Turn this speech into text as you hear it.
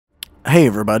Hey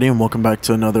everybody, and welcome back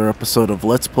to another episode of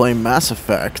Let's Play Mass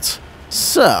Effect.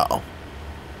 So,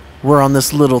 we're on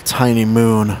this little tiny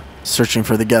moon, searching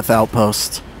for the Geth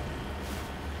Outpost.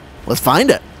 Let's find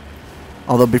it!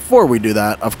 Although before we do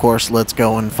that, of course, let's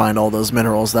go and find all those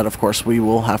minerals that, of course, we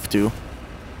will have to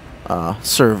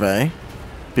survey.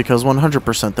 Because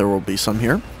 100% there will be some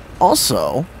here.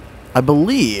 Also, I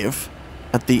believe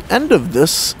at the end of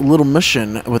this little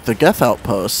mission with the Geth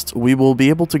Outpost, we will be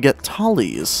able to get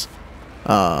Tali's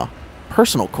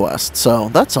personal quest, so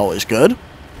that's always good.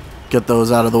 Get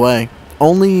those out of the way.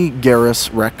 Only Garrus,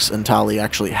 Rex, and Tali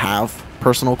actually have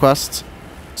personal quests,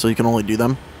 so you can only do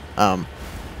them.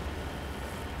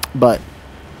 But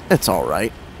it's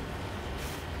alright.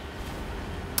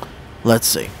 Let's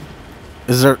see.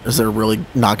 Is there really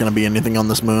not going to be anything on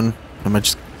this moon? Am I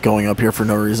just going up here for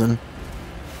no reason?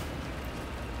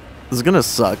 It's going to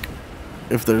suck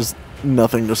if there's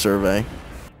nothing to survey.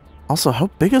 Also, how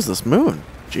big is this moon?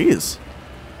 Jeez.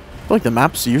 I feel like the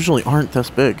maps usually aren't this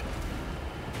big.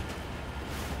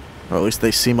 Or at least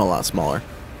they seem a lot smaller.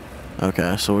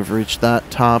 Okay, so we've reached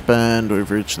that top end. We've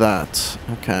reached that.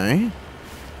 Okay.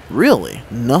 Really?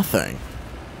 Nothing.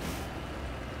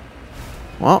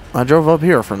 Well, I drove up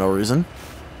here for no reason.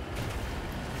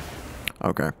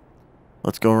 Okay.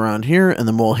 Let's go around here, and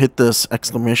then we'll hit this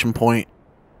exclamation point.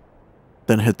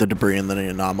 Then hit the debris and then the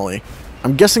anomaly.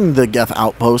 I'm guessing the Geth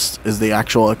Outpost is the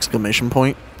actual exclamation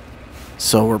point.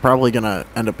 So we're probably going to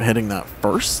end up hitting that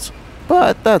first.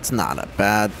 But that's not a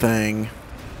bad thing.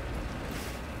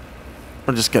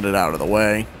 We'll just get it out of the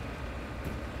way.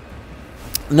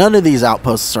 None of these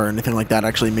outposts or anything like that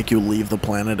actually make you leave the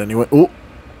planet anyway. Oh,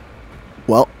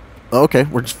 well, okay,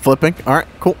 we're just flipping. Alright,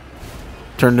 cool.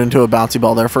 Turned into a bouncy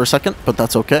ball there for a second, but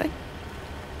that's okay.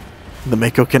 The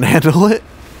Mako can handle it.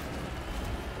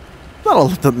 Not all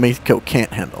that the Mako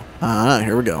can't handle.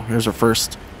 Here we go. Here's our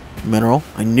first mineral.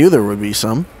 I knew there would be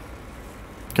some.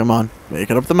 Come on, make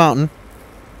it up the mountain.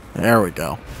 There we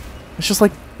go. It's just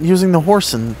like using the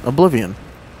horse in Oblivion.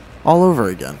 All over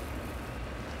again.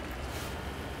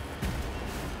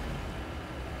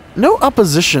 No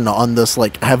opposition on this,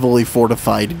 like, heavily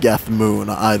fortified Geth moon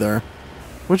either.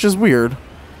 Which is weird.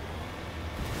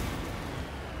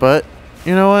 But,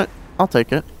 you know what? I'll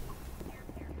take it.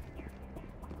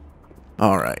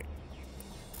 Alright.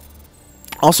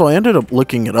 Also, I ended up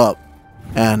looking it up,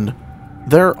 and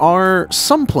there are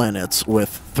some planets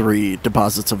with 3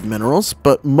 deposits of minerals,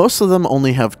 but most of them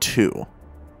only have 2.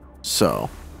 So,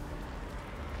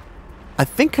 I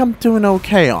think I'm doing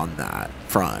okay on that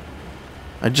front.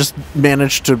 I just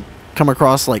managed to come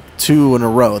across like 2 in a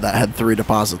row that had 3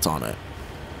 deposits on it.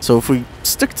 So if we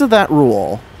stick to that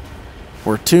rule,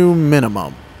 or 2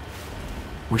 minimum,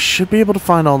 we should be able to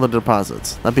find all the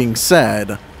deposits. That being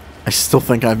said, I still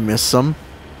think I've missed some.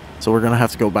 So we're going to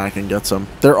have to go back and get some.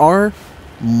 There are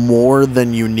more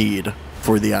than you need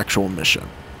for the actual mission.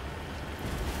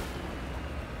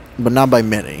 But not by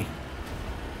many.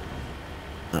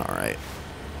 Alright.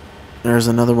 There's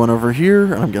another one over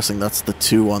here, and I'm guessing that's the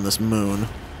 2 on this moon.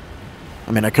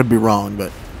 I mean, I could be wrong,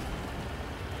 but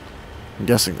I'm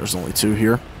guessing there's only 2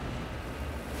 here.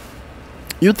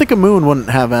 You'd think a moon wouldn't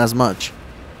have as much.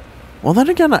 Well, then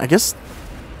again, I guess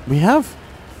we have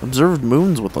observed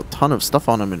moons with a ton of stuff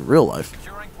on them in real life.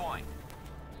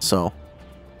 So,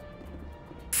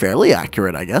 fairly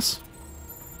accurate, I guess.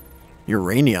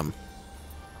 Uranium.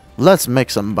 Let's make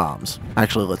some bombs.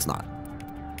 Actually, let's not.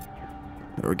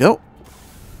 There we go.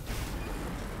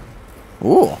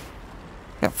 Ooh.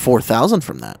 Got 4,000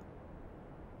 from that.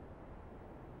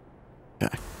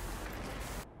 Okay.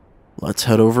 Let's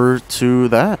head over to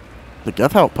that. The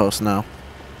Geth Outpost now.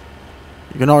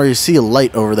 You can already see a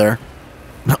light over there.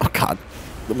 Oh, God.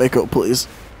 The Mako, please.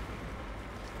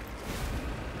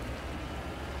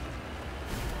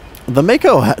 The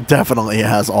Mako definitely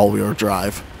has all-wheel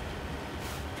drive.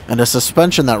 And a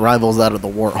suspension that rivals that of the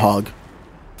Warthog.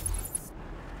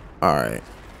 Alright.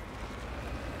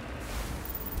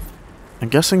 I'm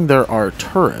guessing there are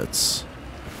turrets.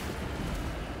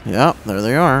 Yeah, there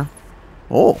they are.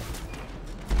 Oh.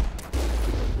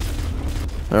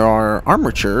 There are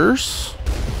armatures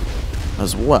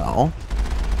as well.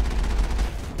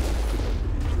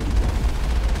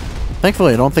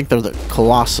 Thankfully, I don't think they're the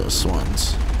Colossus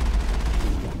ones.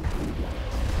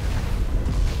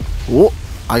 Whoa,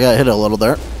 I got hit a little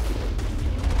there.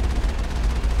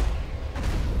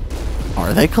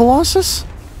 Are they Colossus?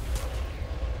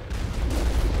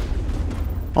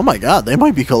 Oh my god, they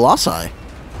might be Colossi.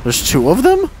 There's 2 of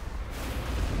them?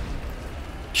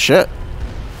 Shit.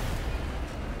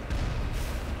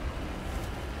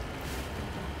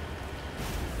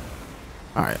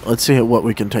 Alright, let's see what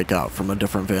we can take out from a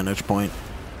different vantage point.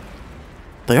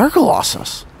 They are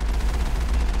Colossus.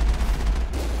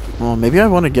 Well, maybe I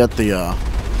want to get the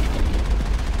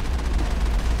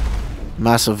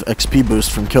massive XP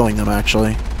boost from killing them,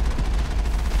 actually.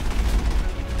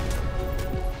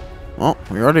 Well,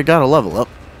 we already got a level up.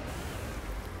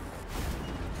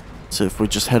 So if we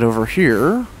just head over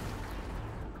here,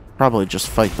 probably just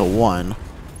fight the one.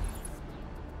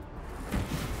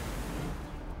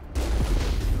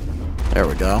 There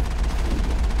we go.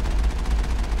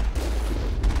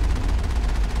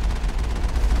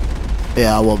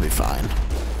 Yeah, we'll be fine.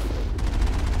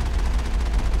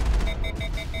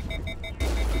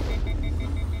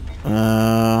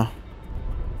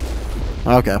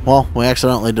 Okay, well, we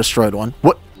accidentally destroyed one.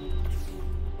 What?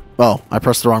 Oh, I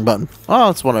pressed the wrong button. Oh,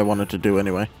 that's what I wanted to do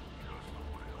anyway.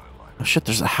 Oh shit,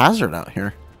 there's a hazard out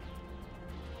here.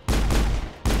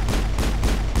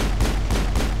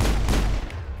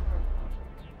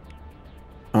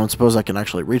 I don't suppose I can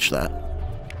actually reach that.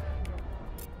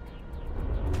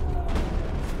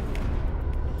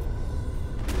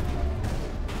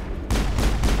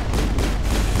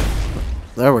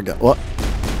 There we go. What?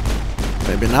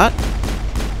 Maybe not?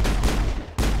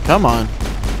 Come on.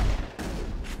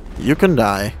 You can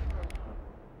die.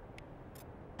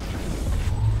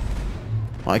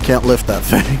 Well, I can't lift that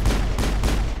thing.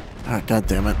 Ah, God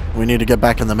damn it. We need to get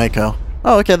back in the Mako.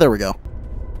 Oh, okay, there we go.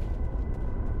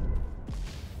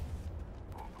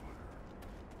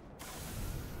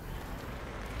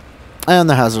 And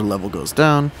the hazard level goes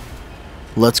down.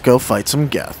 Let's go fight some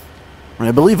Geth. And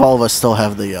I believe all of us still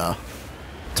have the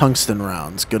tungsten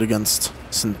rounds. Good against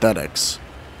synthetics.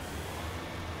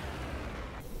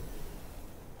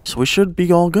 So we should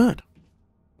be all good.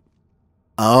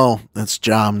 Oh, it's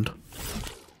jammed.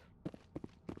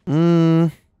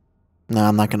 No,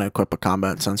 I'm not going to equip a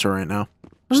combat sensor right now.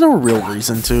 There's no real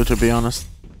reason to be honest.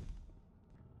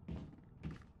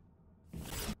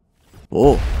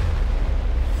 Oh.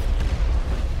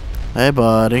 Hey,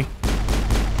 buddy.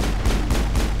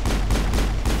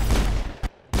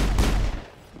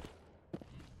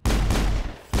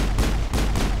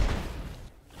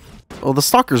 Well, the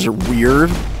stalkers are weird,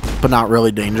 but not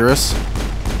really dangerous.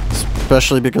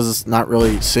 Especially because it's not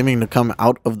really seeming to come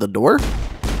out of the door.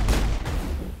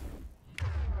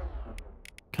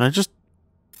 Can I just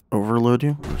overload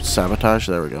you? Or sabotage?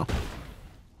 There we go.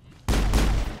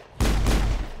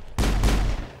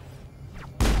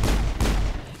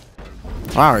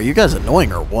 Wow, are you guys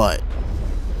annoying or what?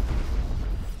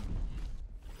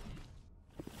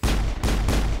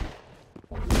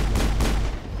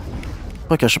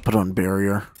 Like I should put on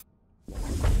barrier.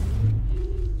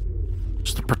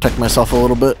 Just to protect myself a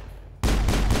little bit.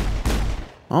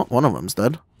 Oh, one of them's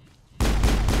dead.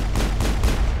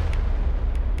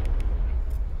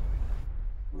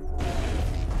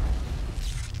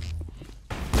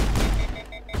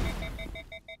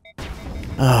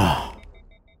 Ah.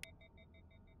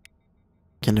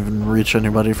 Can't even reach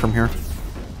anybody from here.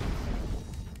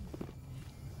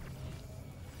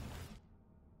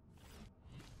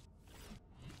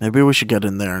 Maybe we should get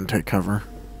in there and take cover.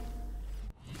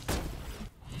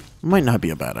 Might not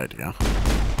be a bad idea.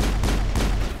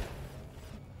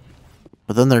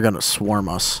 But then they're gonna swarm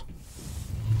us.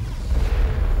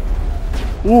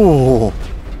 Ooh!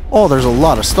 Oh, there's a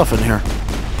lot of stuff in here.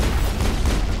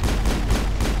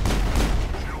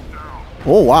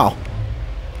 Oh, wow.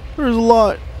 There's a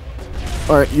lot.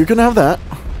 Alright, you can have that.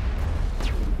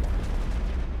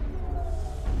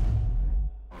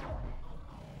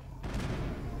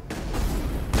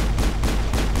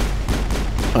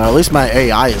 At least my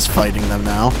AI is fighting them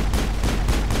now.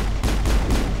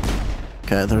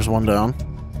 Okay, there's one down.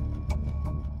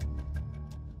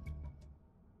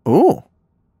 Ooh.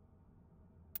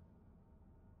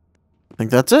 I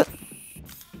think that's it.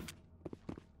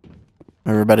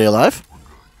 Everybody alive?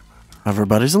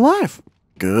 Everybody's alive.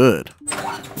 Good.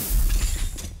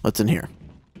 What's in here?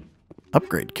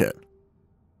 Upgrade kit.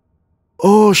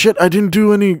 Oh shit, I didn't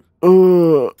do any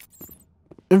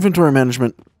inventory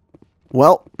management.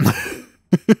 Well, this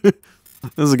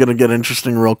is gonna get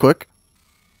interesting real quick.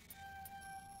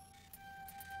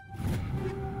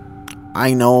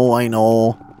 I know.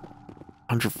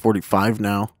 145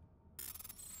 now.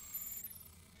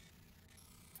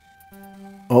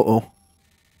 Uh-oh.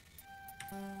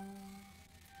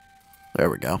 There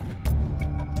we go.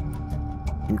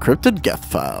 Encrypted Geth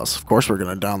files. Of course we're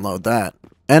gonna download that.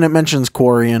 And it mentions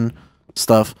Quarian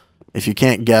stuff. If you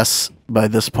can't guess by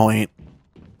this point,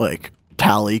 like,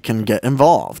 Tally can get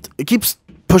involved. It keeps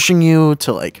pushing you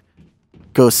to, like,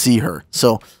 go see her.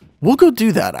 So we'll go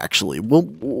do that, actually. We'll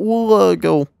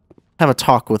go have a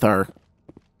talk with our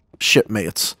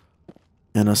shipmates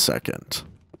in a second.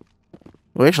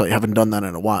 We actually haven't done that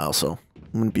in a while, so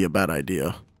it wouldn't be a bad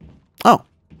idea. Oh,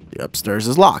 the upstairs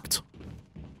is locked.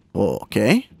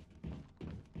 Okay.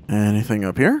 Anything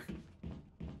up here?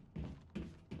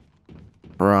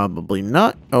 Probably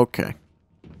not. Okay.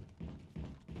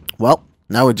 Well,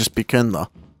 now we just begin the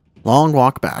long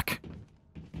walk back.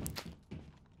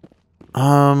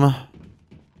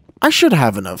 I should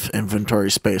have enough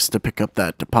inventory space to pick up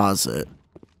that deposit.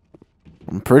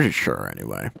 I'm pretty sure,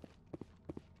 anyway.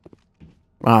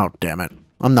 Oh, damn it.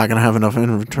 I'm not going to have enough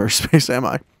inventory space, am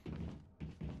I?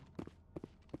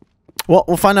 Well,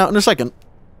 we'll find out in a second.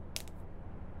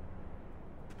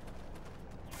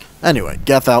 Anyway,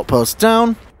 Geth outpost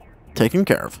down. Taken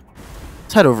care of.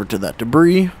 Let's head over to that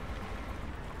debris.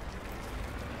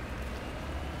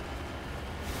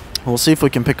 We'll see if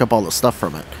we can pick up all the stuff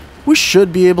from it. We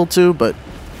should be able to, but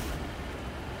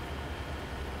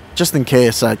just in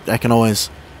case, I can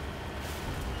always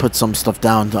put some stuff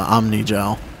down to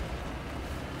Omnigel.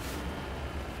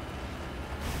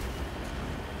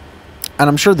 And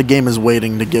I'm sure the game is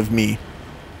waiting to give me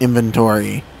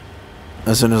inventory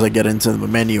as soon as I get into the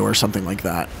menu or something like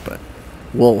that, but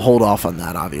we'll hold off on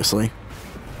that, obviously.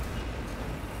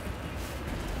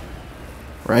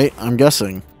 Right? I'm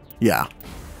guessing. Yeah.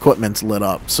 Equipment's lit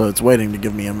up, so it's waiting to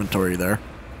give me inventory there.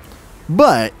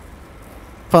 But,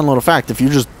 fun little fact, if you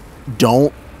just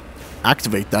don't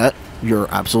activate that, you're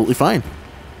absolutely fine.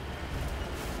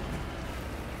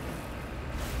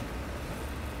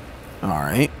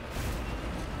 Alright.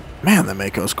 Man, that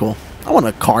Mako's cool. I want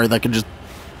a car that can just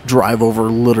drive over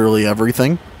literally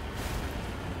everything.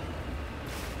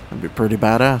 That'd be pretty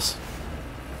badass.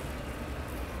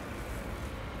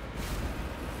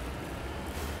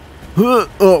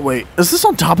 Oh, wait. Is this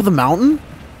on top of the mountain?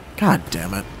 God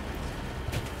damn it.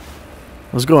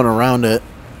 I was going around it,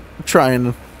 trying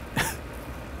to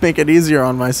make it easier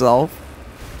on myself.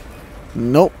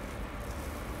 Nope.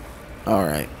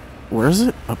 Alright. Where is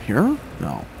it? Up here?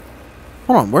 No.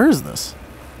 Hold on, where is this?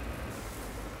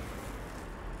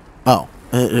 Oh,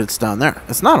 it's down there.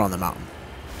 It's not on the mountain.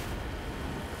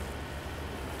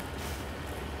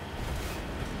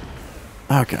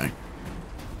 Okay.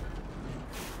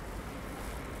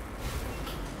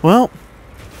 Well,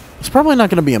 it's probably not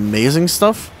going to be amazing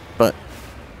stuff, but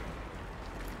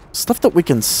stuff that we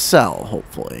can sell,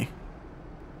 hopefully.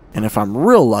 And if I'm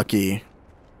real lucky,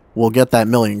 we'll get that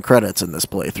 1,000,000 credits in this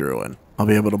playthrough, and I'll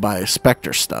be able to buy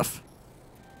Spectre stuff.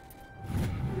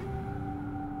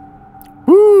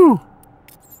 Woo!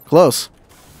 Close.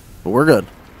 But we're good.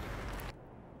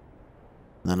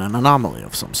 Then an anomaly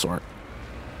of some sort.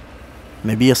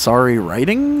 Maybe Asari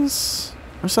writings?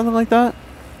 Or something like that?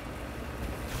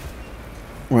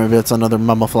 Or maybe it's another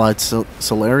mummified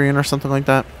Solarian or something like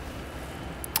that.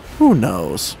 Who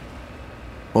knows?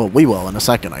 Well, we will in a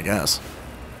second, I guess.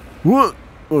 What?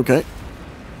 Okay.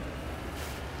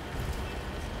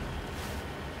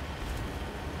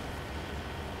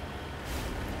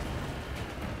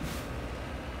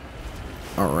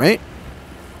 Alright.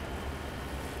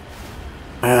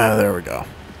 There we go.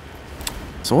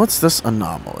 So what's this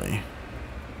anomaly?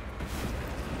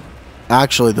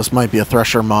 Actually, this might be a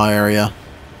Thresher Maw area,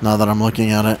 now that I'm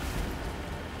looking at it.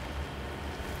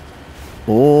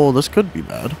 Oh, this could be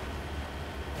bad.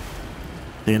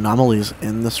 The anomaly is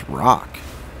in this rock.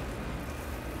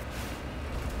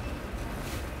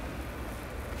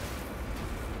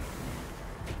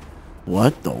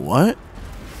 What the what?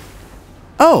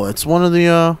 Oh, it's one of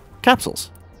the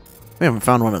capsules. We haven't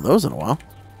found one of those in a while.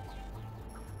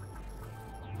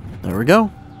 There we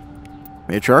go.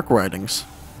 Matriarch writings.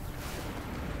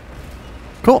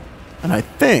 Cool. And I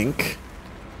think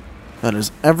that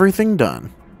is everything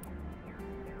done.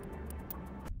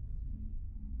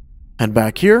 Head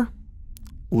back here.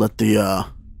 Let the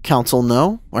council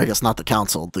know. Or I guess not the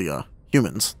council, the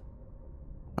humans.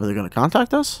 Are they going to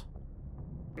contact us?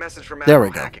 Message from There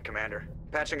we go. Hackett, Commander.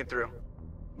 Patching it through.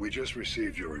 We just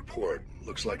received your report.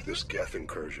 Looks like this Geth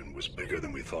incursion was bigger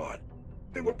than we thought.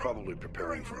 They were probably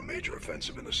preparing for a major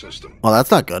offensive in the system. Well, that's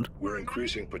not good. We're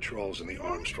increasing patrols in the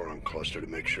Armstrong cluster to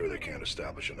make sure they can't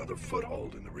establish another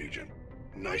foothold in the region.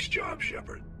 Nice job,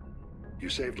 Shepard. You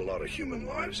saved a lot of human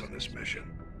lives on this mission.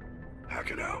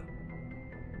 Hack it out.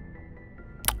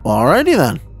 Alrighty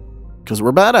then. Because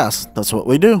we're badass. That's what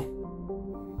we do.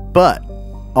 But,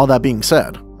 all that being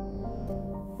said,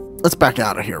 let's back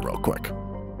out of here real quick.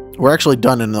 We're actually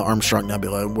done in the Armstrong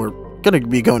Nebula. We're going to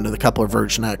be going to the Kepler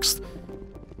Verge next,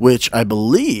 which I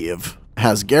believe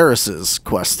has Garrus's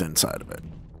quest inside of it,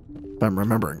 if I'm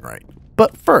remembering right.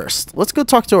 But first, let's go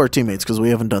talk to our teammates, because we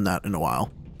haven't done that in a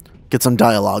while. Get some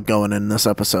dialogue going in this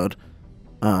episode.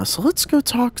 So let's go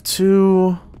talk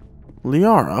to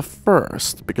Liara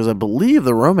first, because I believe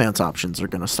the romance options are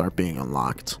going to start being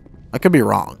unlocked. I could be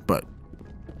wrong, but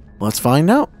let's find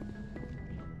out.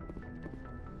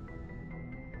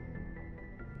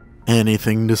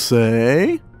 Anything to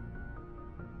say?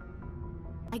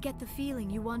 I get the feeling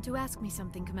you want to ask me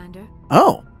something, Commander.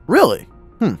 Oh, really?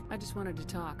 I just wanted to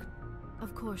talk.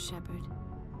 Of course, Shepard.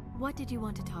 What did you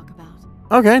want to talk about?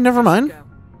 Okay, never mind. Go.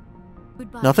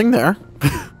 Goodbye. Nothing there.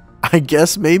 I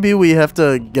guess maybe we have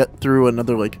to get through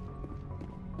another, like...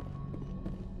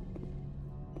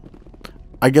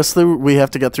 I guess we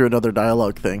have to get through another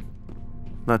dialogue thing.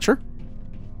 Not sure.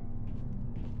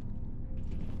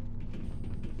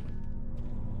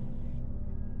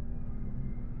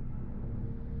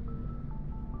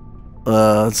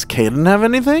 Does Kaidan have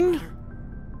anything?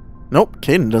 Nope,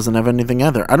 Kaidan doesn't have anything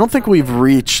either. I don't think we've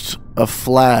reached a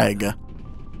flag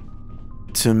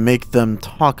to make them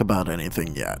talk about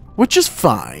anything yet, which is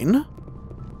fine.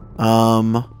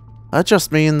 That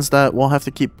just means that we'll have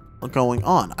to keep going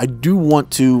on. I do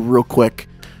want to, real quick,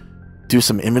 do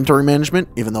some inventory management,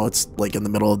 even though it's, like, in the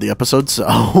middle of the episode,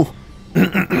 so...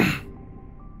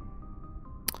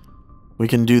 we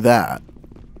can do that.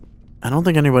 I don't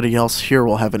think anybody else here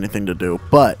will have anything to do,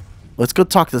 but let's go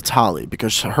talk to Tali,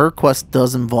 because her quest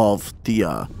does involve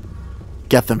the,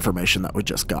 Geth information that we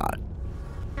just got.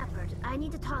 Shepard, I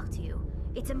need to talk to you.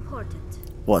 It's important.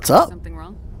 What's up? Something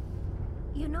wrong?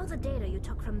 You know the data you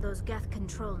took from those Geth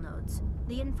control nodes?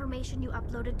 The information you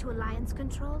uploaded to Alliance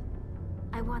Control?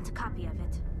 I want a copy of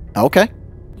it. Okay.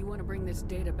 You want to bring this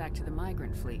data back to the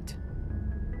migrant fleet?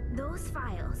 Those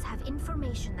files have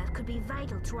information that could be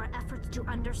vital to our efforts to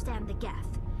understand the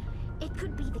Geth. It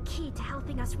could be the key to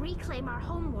helping us reclaim our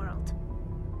homeworld.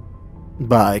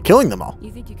 By killing them all.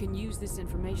 You think you can use this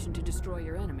information to destroy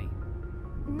your enemy?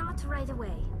 Not right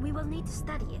away. We will need to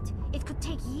study it. It could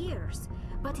take years,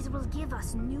 but it will give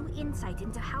us new insight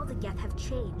into how the Geth have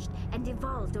changed and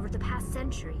evolved over the past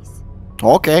centuries.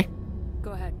 Okay.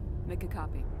 Go ahead, make a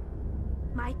copy.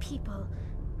 My people,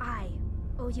 I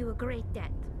owe you a great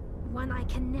debt, one I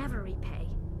can never repay.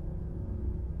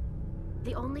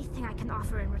 The only thing I can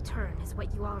offer in return is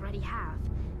what you already have.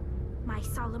 My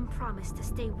solemn promise to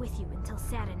stay with you until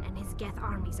Saren and his Geth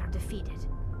armies are defeated.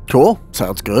 Cool.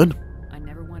 Sounds good. I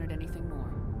never wanted anything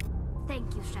more.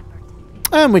 Thank you, Shepard.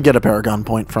 And we get a Paragon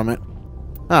point from it.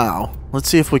 Now, let's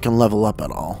see if we can level up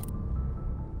at all.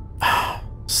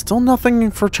 Still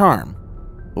nothing for Charm.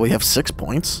 We have 6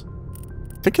 points.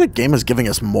 I think the game is giving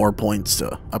us more points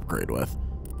to upgrade with.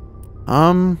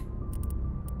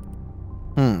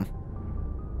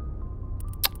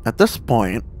 At this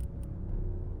point,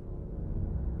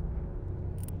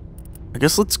 I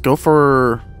guess let's go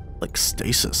for, like,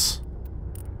 stasis.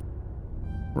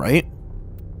 Right?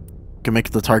 Can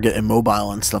make the target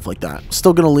immobile and stuff like that.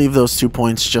 Still gonna leave those 2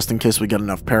 points just in case we get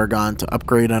enough Paragon to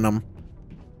upgrade in them.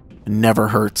 It never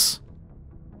hurts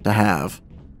to have.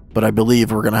 But I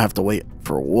believe we're gonna have to wait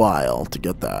for a while to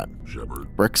get that. Shepard,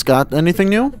 Rick's got anything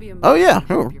new? Oh yeah,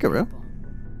 oh, get real.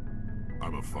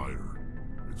 I'm a fighter.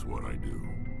 It's what I do.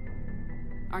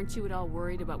 Aren't you at all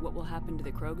worried about what will happen to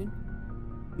the Krogan?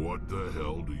 What the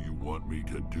hell do you want me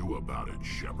to do about it,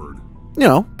 Shepard? You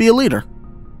know, be a leader.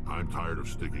 I'm tired of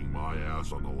sticking my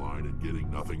ass on the line and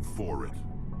getting nothing for it.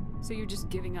 So you're just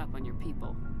giving up on your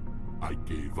people? I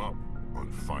gave up on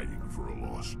fighting for a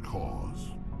lost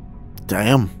cause.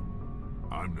 Damn.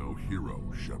 I'm no hero,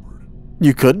 Shepard.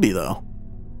 You could be, though.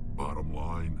 Bottom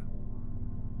line,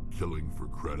 killing for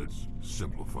credits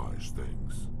simplifies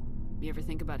things. You ever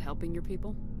think about helping your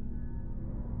people?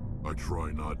 I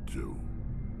try not to.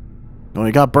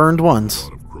 Only got burned A once.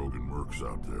 lot of Krogan mercs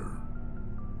out there.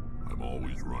 I'm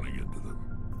always running into them.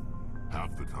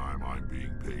 Half the time I'm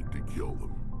being paid to kill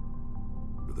them.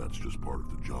 But that's just part of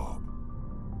the job.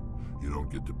 You don't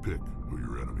get to pick who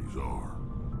your enemies are.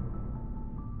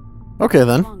 Okay,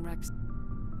 then. Come on, Rex.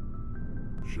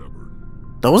 Shepard.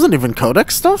 That wasn't even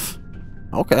Codex stuff?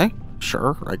 Okay,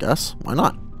 sure, I guess. Why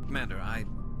not? Commander,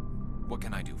 what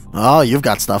can I do for you? Oh, you've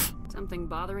got stuff. Something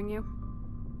bothering you?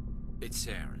 It's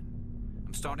Saren.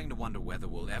 I'm starting to wonder whether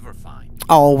we'll ever find.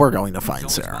 Oh, we're going to find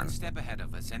He's always one Saren. step ahead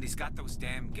of us, and he's got those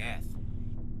damn Geth.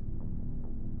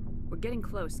 We're getting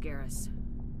close, Garrus.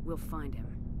 We'll find him.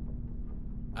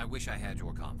 I wish I had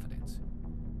your confidence.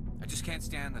 I just can't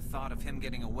stand the thought of him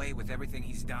getting away with everything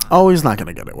he's done. Oh, he's not going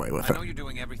to get away with I know it. you're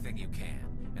doing everything you can,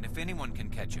 and if anyone can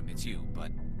catch him, it's you.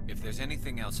 But if there's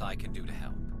anything else I can do to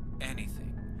help,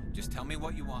 anything, just tell me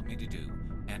what you want me to do,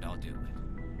 and I'll do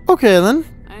it. Okay, then.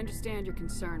 I understand your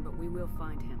concern, but we will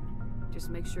find him. Just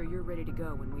make sure you're ready to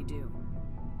go when we do.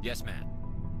 Yes, ma'am.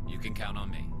 You can count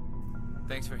on me.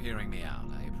 Thanks for hearing me out.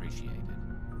 I appreciate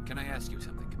it. Can I ask you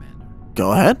something, Commander?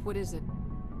 Go ahead. What is it?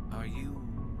 Are you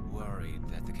worried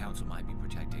that the Council might be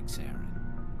protecting Saren?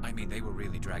 I mean, they were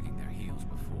really dragging their heels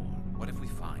before. What if we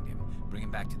find him, bring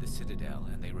him back to the Citadel,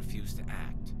 and they refuse to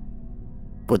act?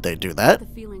 Would they do I that? have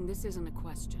the feeling this isn't a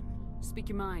question. Speak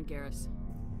your mind, Garrus.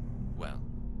 Well,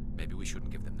 maybe we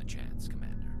shouldn't give them the chance,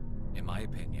 Commander. In my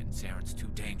opinion, Saren's too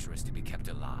dangerous to be kept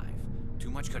alive. Too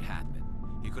much could happen.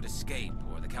 He could escape,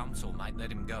 or the Council might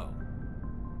let him go.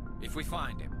 If we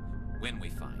find him, when we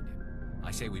find him,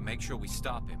 I say we make sure we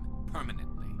stop him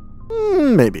permanently.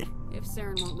 Maybe. If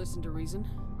Saren won't listen to reason,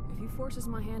 if he forces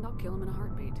my hand, I'll kill him in a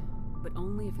heartbeat. But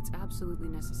only if it's absolutely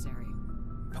necessary.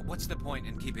 But what's the point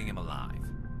in keeping him alive?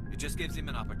 It just gives him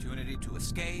an opportunity to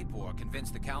escape or convince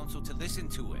the Council to listen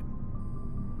to him.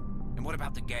 And what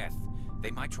about the Geth? They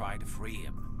might try to free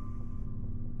him.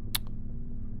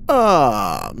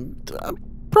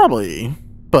 Probably.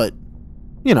 But,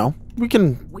 you know, we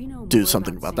can We know do more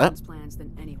something about that. Saren's plans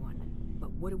than anyone.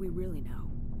 But what do we really know?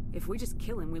 If we just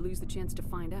kill him, we lose the chance to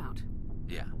find out.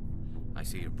 Yeah, I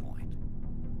see your point.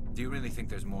 Do you really think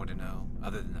there's more to know,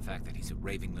 other than the fact that he's a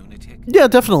raving lunatic? Yeah,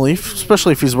 definitely.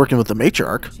 Especially if he's working with the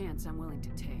matriarch. A chance I'm willing to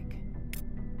take.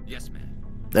 Yes, ma'am.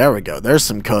 There we go. There's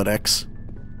some codex.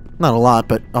 Not a lot,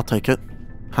 but I'll take it.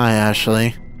 Hi,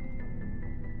 Ashley.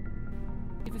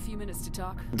 Give a few minutes to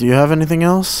talk. Do you have anything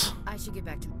else? I should get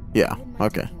back to. Yeah, I wouldn't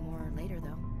mind okay. talking more later,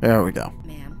 though, There we go.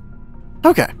 ma'am.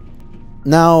 Okay.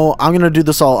 Now, I'm going to do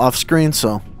this all off screen,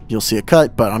 so you'll see a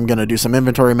cut, but I'm going to do some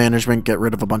inventory management, get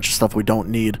rid of a bunch of stuff we don't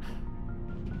need.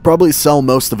 Probably sell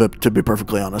most of it, to be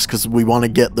perfectly honest, because we want to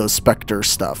get those Spectre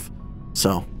stuff.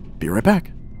 So, be right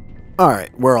back.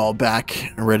 Alright, we're all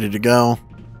back and ready to go.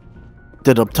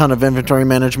 Did a ton of inventory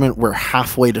management. We're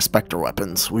halfway to Spectre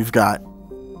weapons. We've got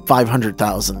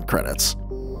 500,000 credits.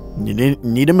 You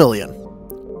need a million.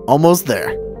 Almost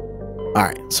there.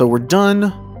 Alright, so we're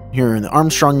done here in the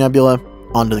Armstrong Nebula.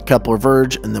 Onto the Kepler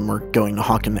Verge, and then we're going to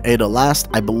Hawking Ada last.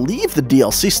 I believe the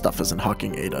DLC stuff is in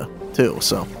Hawking Ada, too,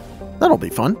 so that'll be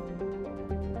fun.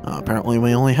 Apparently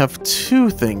we only have 2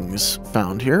 things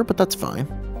found here, but that's fine.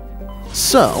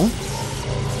 So,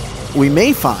 we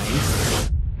may find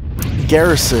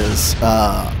Garrus's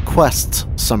quest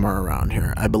somewhere around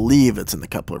here. I believe it's in the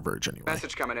Kepler Verge anyway.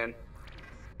 Message coming in.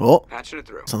 Oh, Patching it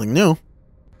through. something new.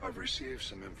 I've received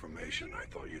some information I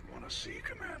thought you'd want to see,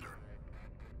 Commander.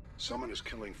 Someone is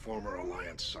killing former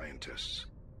Alliance scientists.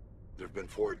 There have been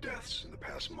 4 deaths in the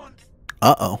past month.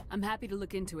 Uh-oh. I'm happy to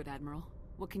look into it, Admiral.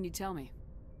 What can you tell me?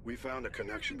 We found a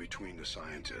connection between the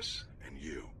scientists and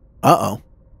you. Uh-oh.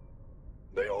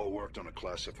 They all worked on a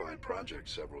classified project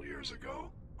several years ago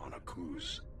on a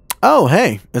cruise. Oh,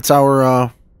 hey, it's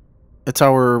our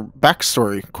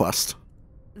backstory quest.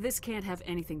 This can't have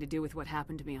anything to do with what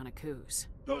happened to me on Akuz.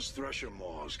 Those Thresher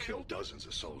Maws killed dozens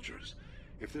of soldiers.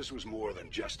 If this was more than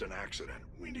just an accident,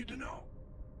 we need to know.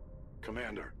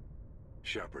 Commander,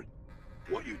 Shepard,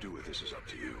 what you do with this is up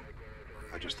to you.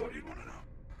 I just thought you'd want to know.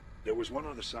 There was one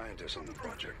other scientist on the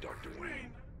project, Dr.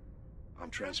 Wayne. I'm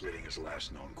transmitting his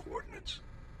last known coordinates.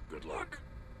 Good luck.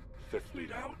 5th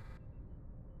Fleet out.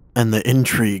 And the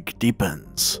intrigue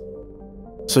deepens.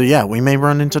 So yeah, we may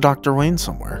run into Dr. Wayne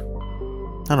somewhere.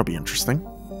 That'll be interesting.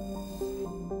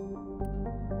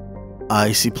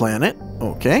 Icy planet.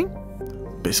 Okay.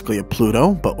 Basically a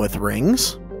Pluto, but with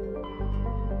rings.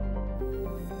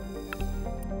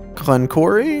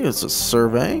 Glencory is a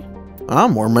survey. Ah,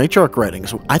 more matriarch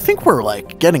writings. I think we're,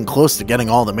 like, getting close to getting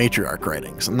all the matriarch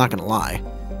writings. I'm not gonna lie.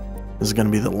 This is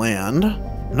gonna be the land.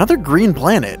 Another green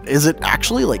planet. Is it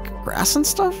actually, like, grass and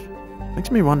stuff? Makes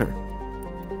me wonder.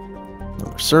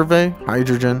 Another survey.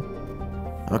 Hydrogen.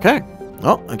 Okay.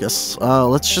 Well, I guess,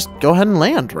 let's just go ahead and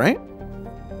land, right?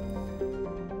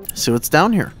 See what's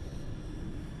down here.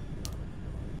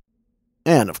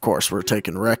 And, of course, we're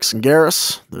taking Rex and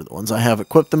Garrus. They're the ones I have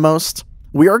equipped the most.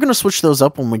 We are going to switch those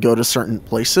up when we go to certain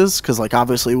places, because, like,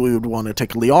 obviously we would want to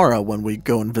take Liara when we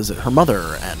go and visit her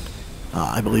mother, and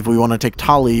I believe we want to take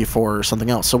Tali for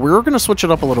something else. So we're going to switch it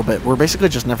up a little bit. We're basically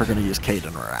just never going to use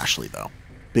Caden or Ashley, though,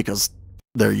 because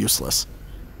they're useless.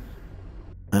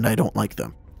 And I don't like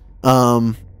them.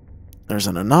 There's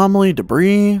an anomaly,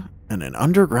 debris, and an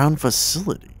underground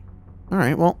facility.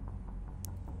 Alright, well,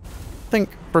 I think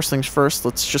first things first,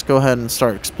 let's just go ahead and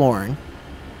start exploring.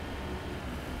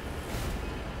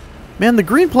 Man, the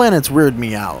green planets weird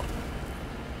me out.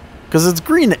 Because it's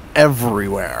green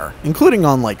everywhere, including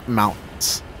on, like,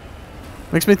 mountains.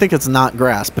 Makes me think it's not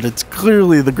grass, but it's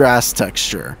clearly the grass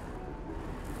texture.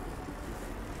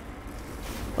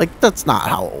 Like, that's not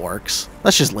how it works.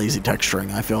 That's just lazy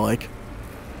texturing, I feel like.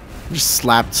 Just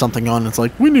slapped something on, it's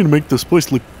like, we need to make this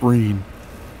place look green.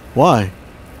 Why?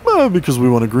 Because we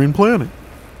want a green planet.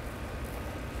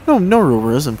 No real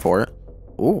reason for it.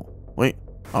 Oh, wait.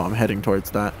 Oh, I'm heading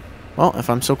towards that. Well, if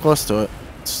I'm so close to it,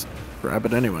 let's grab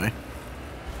it anyway.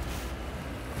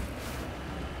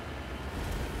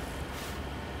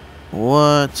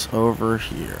 What's over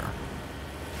here?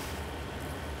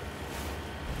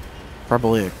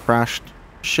 Probably a crashed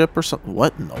ship or something.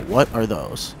 What in the what are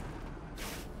those?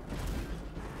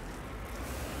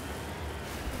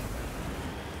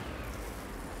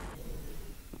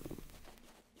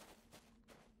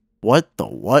 What the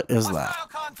what is that?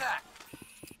 Contact.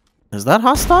 Is that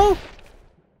hostile?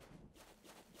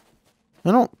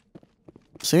 They don't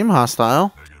seem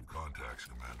hostile. Negative contacts,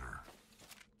 Commander.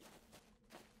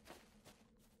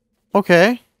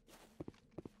 Okay.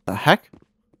 The heck?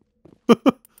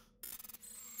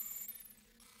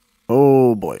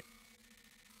 Oh boy.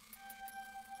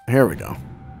 Here we go.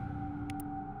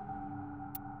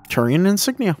 Turian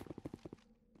insignia.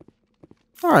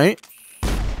 Alright.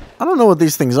 I don't know what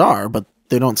these things are, but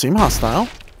they don't seem hostile.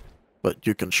 But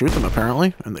you can shoot them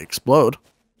apparently, and they explode.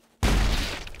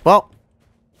 Well,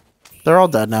 they're all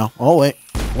dead now. Oh wait,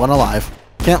 one alive.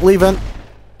 Can't leave in.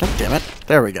 God damn it.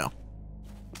 There we go.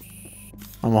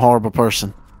 I'm a horrible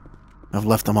person. I've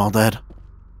left them all dead.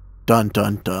 Dun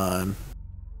dun dun.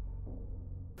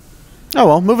 Oh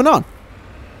well, moving on.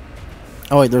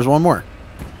 Oh wait, there's one more.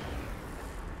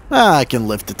 I can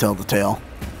live to tell the tale.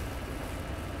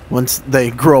 Once they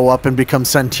grow up and become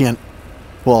sentient,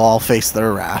 we'll all face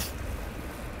their wrath.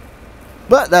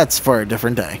 But that's for a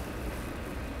different day.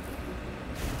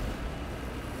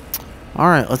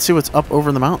 Alright, let's see what's up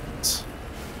over the mountains.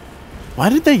 Why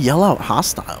did they yell out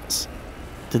hostiles?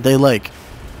 Did they, like,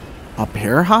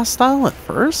 appear hostile at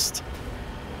first?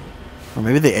 Or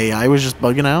maybe the AI was just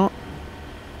bugging out?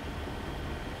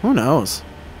 Who knows?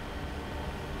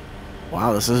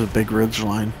 Wow, this is a big ridge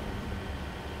line.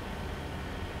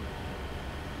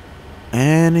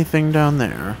 Anything down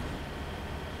there?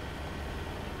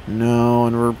 No,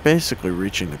 and we're basically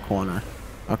reaching the corner.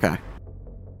 Okay.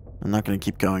 I'm not going to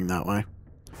keep going that way.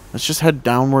 Let's just head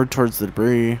downward towards the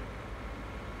debris.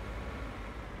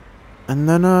 And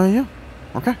then, yeah.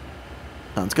 Okay.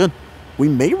 Sounds good. We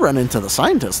may run into the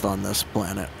scientist on this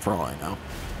planet, for all I know.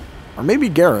 Or maybe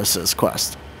Garrus's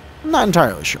quest. I'm not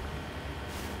entirely sure.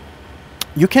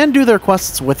 You can do their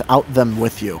quests without them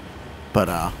with you.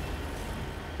 But,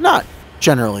 not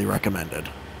generally recommended.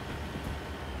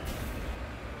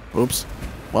 Oops.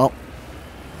 Well,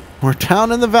 we're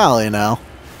down in the valley now.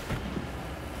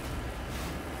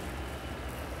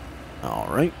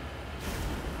 Alright.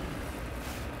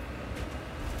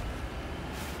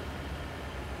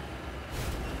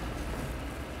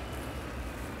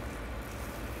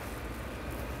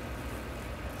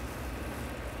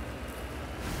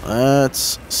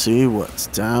 Let's see what's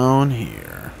down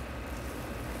here.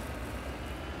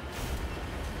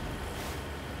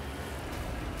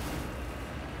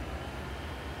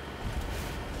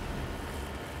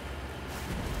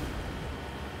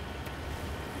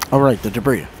 Oh, right, the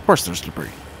debris. Of course there's debris.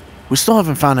 We still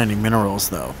haven't found any minerals,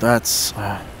 though. That's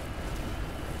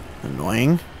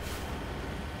annoying.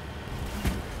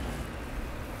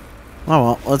 Oh,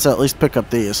 well, let's at least pick up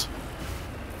these.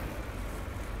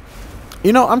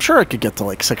 You know, I'm sure I could get to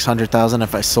like 600,000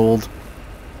 if I sold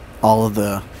all of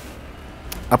the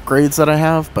upgrades that I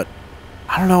have, but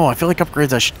I don't know. I feel like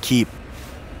upgrades I should keep.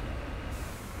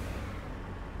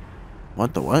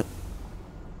 What the what?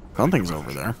 Something's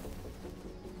over there.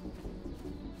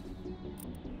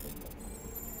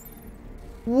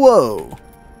 Whoa!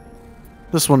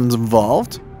 This one's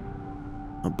involved.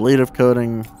 Ablative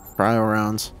coating, cryo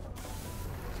rounds.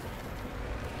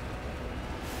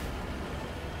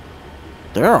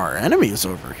 There are enemies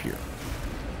over here.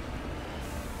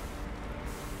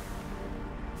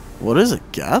 What is it,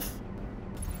 Geth?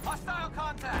 Hostile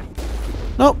contact.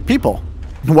 Nope, people.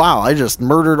 Wow, I just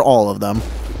murdered all of them.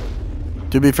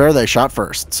 To be fair, they shot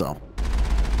first, so.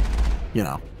 You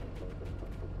know.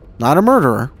 Not a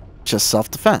murderer, just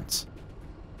self-defense.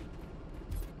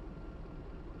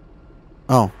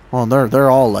 Oh, well, they're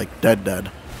all like dead.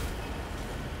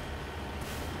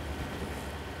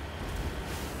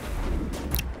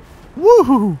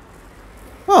 Woohoo!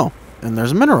 Oh, and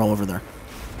there's a mineral over there.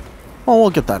 Oh,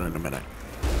 we'll get that in a minute.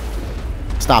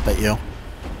 Stop it, you.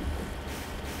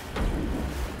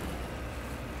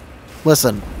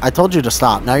 Listen, I told you to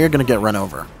stop. Now you're gonna get run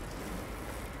over.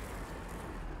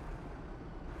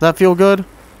 Does that feel good?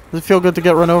 Does it feel good to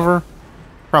get run over?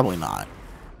 Probably not.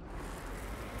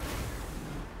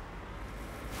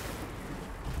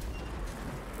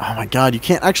 Oh my god, you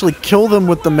can't actually kill them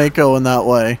with the Mako in that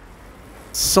way.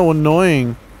 It's so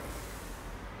annoying.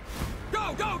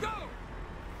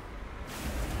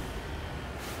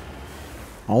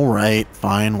 Alright,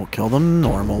 fine. We'll kill them the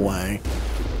normal way.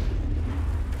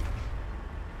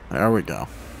 There we go.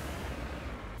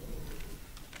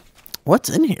 What's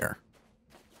in here?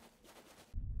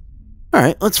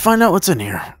 Alright, let's find out what's in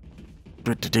here.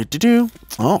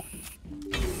 Oh.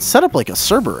 Set up like a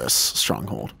Cerberus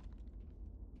stronghold.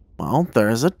 Well,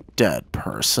 there's a dead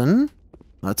person.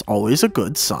 That's always a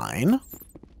good sign.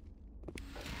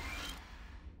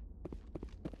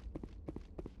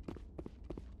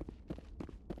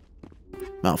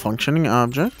 Malfunctioning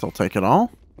object. I'll take it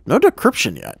all. No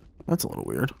decryption yet. That's a little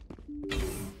weird.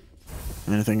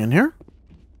 Anything in here?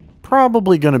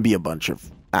 Probably gonna be a bunch of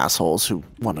assholes who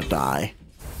want to die.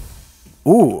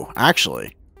 Ooh,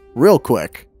 actually, real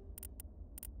quick.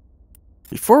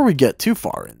 Before we get too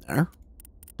far in there,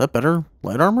 is that better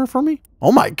light armor for me?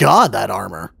 Oh my god, that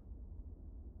armor!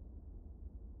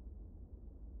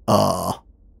 Hell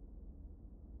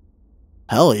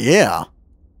yeah.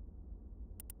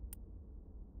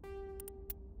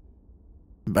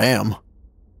 Bam.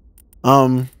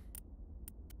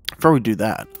 Before we do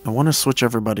that, I want to switch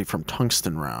everybody from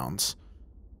tungsten rounds.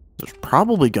 There's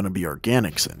probably going to be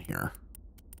organics in here.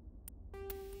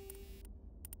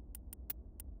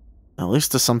 At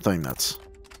least to something that's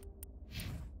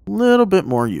a little bit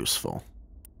more useful.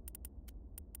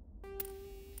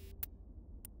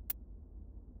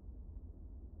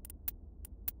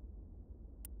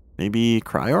 Maybe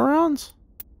cryo rounds?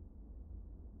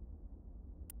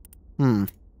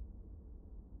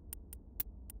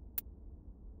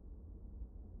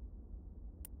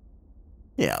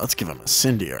 Yeah, let's give him a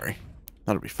incendiary.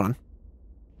 That'll be fun.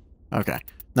 Okay.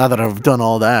 Now that I've done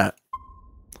all that,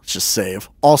 let's just save.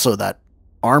 Also, that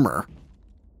armor.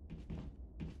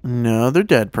 Another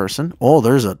dead person. Oh,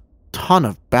 there's a ton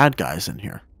of bad guys in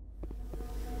here.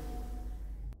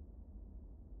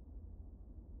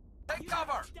 Take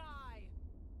cover!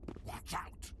 Watch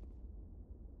out!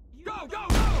 Go, go,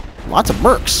 go! Lots of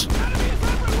mercs. Enemies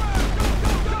everywhere!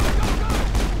 Go, go, go,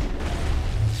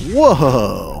 go, go!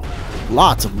 Whoa.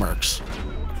 Lots of mercs.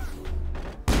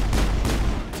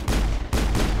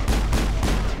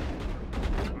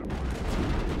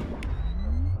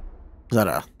 Is that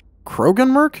a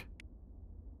Krogan merc?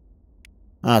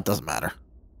 It doesn't matter.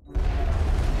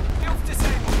 Shields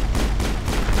disabled!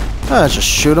 Let's just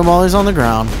shoot him while he's on the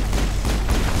ground.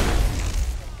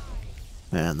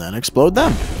 And then explode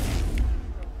them.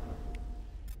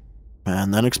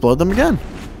 And then explode them again.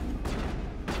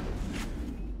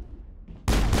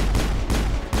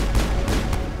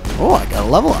 Oh, I got a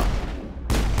level up.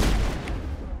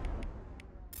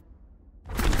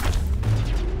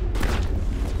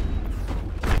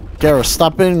 Garrus,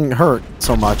 stop being hurt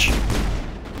so much.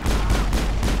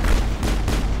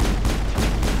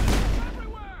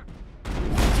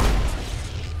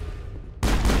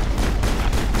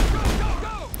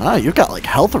 Ah, you got like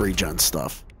health regen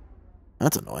stuff.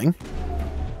 That's annoying.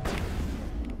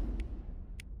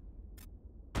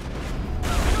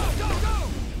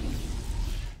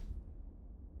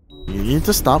 You need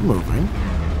to stop moving.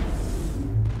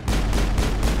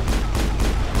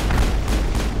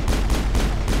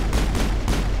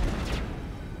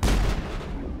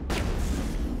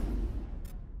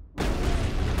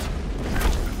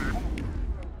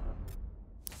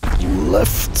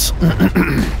 Lift.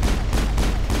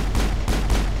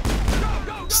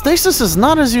 Stasis is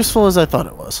not as useful as I thought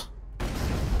it was.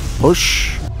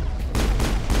 Push.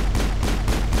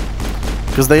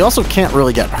 Because they also can't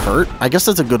really get hurt. I guess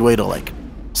that's a good way to, like,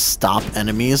 stop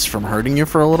enemies from hurting you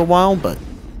for a little while, but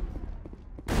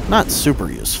not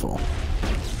super useful.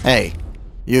 Hey,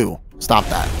 you, stop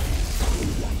that.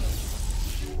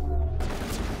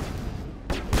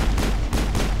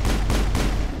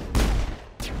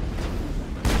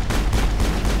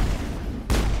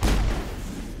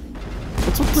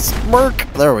 What's with this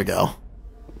work? There we go.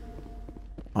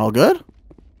 All good?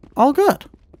 All good.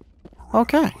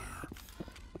 Okay.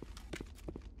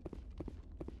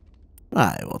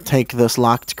 I will take this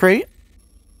locked crate.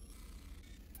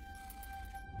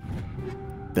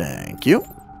 Thank you.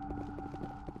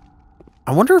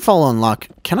 I wonder if I'll unlock...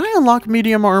 Can I unlock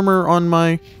medium armor on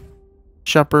my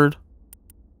Shepherd?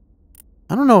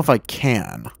 I don't know if I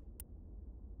can.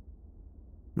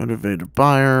 Motivated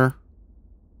buyer.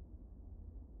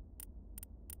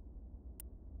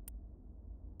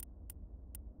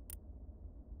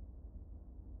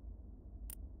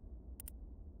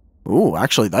 Ooh,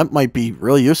 actually, that might be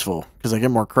really useful, because I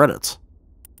get more credits.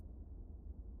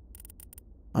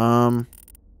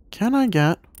 Can I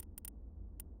get...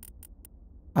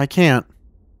 I can't.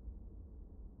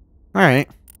 Alright.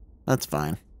 That's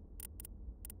fine.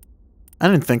 I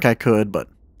didn't think I could, but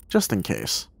just in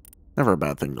case. Never a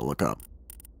bad thing to look up.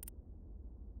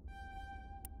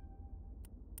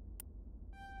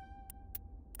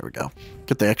 There we go.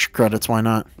 Get the extra credits, why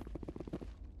not?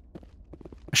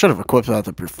 I should have equipped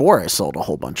that before I sold a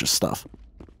whole bunch of stuff.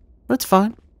 But it's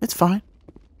fine. It's fine.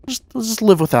 Let's just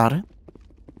live without it.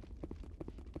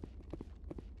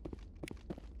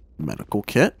 Medical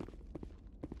kit.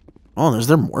 Oh, is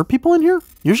there more people in here?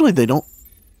 Usually they don't.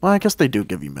 Well, I guess they do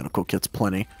give you medical kits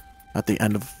plenty at the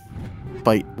end of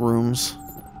fight rooms.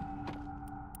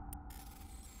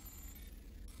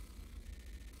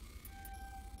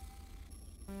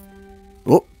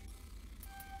 Oh.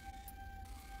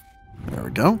 There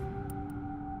we go.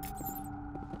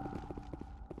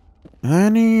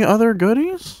 Any other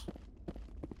goodies?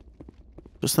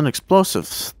 Just an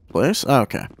explosives place?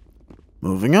 Okay.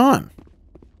 Moving on.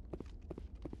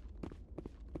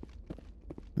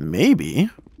 Maybe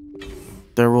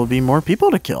there will be more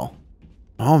people to kill.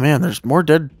 Oh man, there's more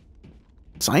dead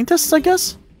scientists, I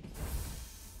guess?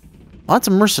 Lots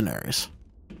of mercenaries.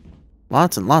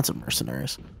 Lots and lots of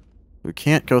mercenaries. We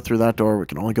can't go through that door. We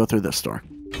can only go through this door.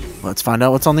 Let's find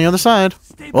out what's on the other side.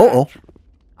 Uh-oh.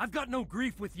 I've got no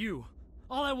grief with you.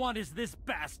 All I want is this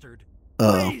bastard.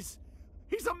 Please!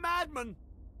 He's a madman!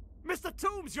 Mr.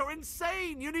 Toombs, you're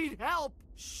insane! You need help!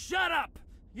 Shut up!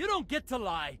 You don't get to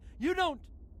lie. You don't...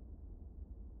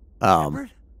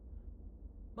 Shepard?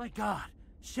 My God.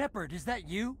 Shepard, is that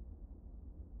you?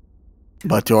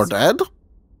 But you're dead?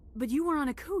 But you were on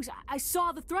a cruise. I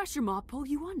saw the Thresher mob pull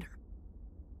you under.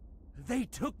 They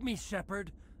took me,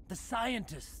 Shepard. The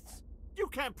scientists. You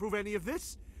can't prove any of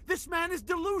this. This man is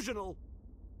delusional.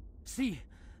 See,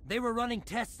 they were running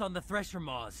tests on the Thresher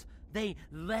maws. They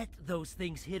let those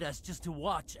things hit us just to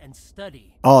watch and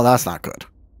study. Oh, that's not good.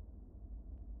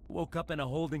 Woke up in a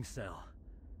holding cell.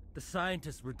 The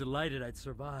scientists were delighted I'd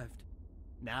survived.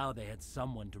 Now they had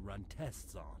someone to run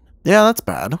tests on. Yeah, that's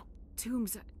bad.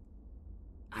 Toombs,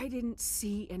 I didn't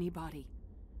see anybody.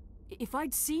 If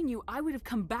I'd seen you, I would have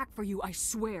come back for you, I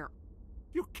swear.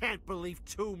 You can't believe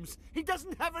Toombs. He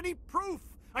doesn't have any proof.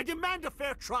 I demand a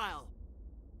fair trial.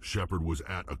 Shepard was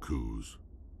at Aku's.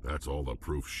 That's all the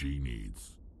proof she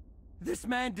needs. This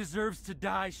man deserves to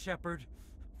die, Shepard.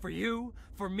 For you,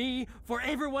 for me, for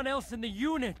everyone else in the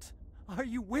unit. Are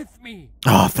you with me?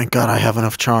 Oh, thank God I have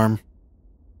enough charm.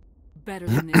 Better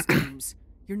than this, Toombs.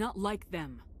 You're not like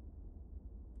them.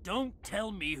 Don't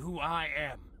tell me who I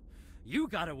am. You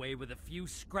got away with a few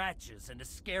scratches and a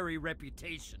scary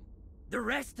reputation. The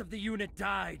rest of the unit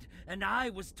died, and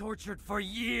I was tortured for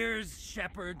years,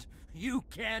 Shepard. You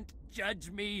can't judge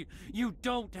me. You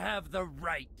don't have the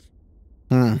right.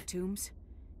 Toombs,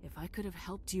 if I could have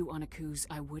helped you on Aku's,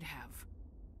 I would have.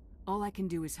 All I can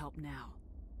do is help now.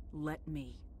 Let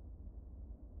me.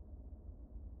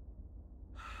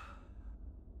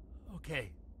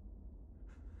 Okay.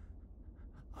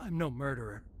 I'm no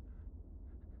murderer.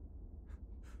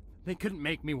 They couldn't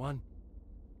make me one.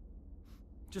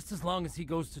 Just as long as he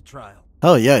goes to trial.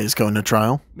 Oh yeah, he's going to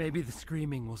trial. Maybe the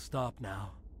screaming will stop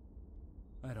now.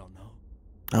 I don't know.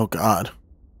 Oh God.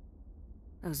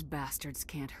 Those bastards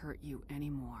can't hurt you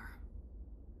anymore.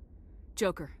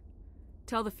 Joker,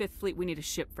 tell the 5th Fleet we need a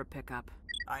ship for pickup.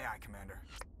 Aye, aye, Commander.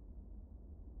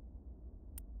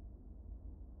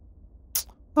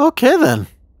 Okay then.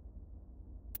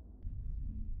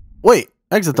 Wait,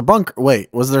 exit the bunker.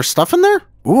 Wait, was there stuff in there?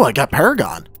 Ooh, I got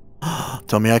Paragon.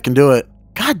 Tell me I can do it.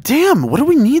 God damn, what do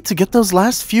we need to get those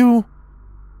last few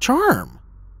charm?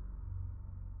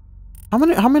 How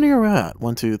many are we at?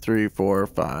 1, 2, 3, 4,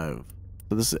 5.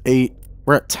 So this is 8.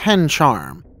 We're at 10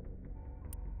 charm.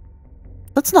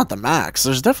 That's not the max.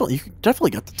 There's definitely, you can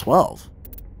definitely get to 12.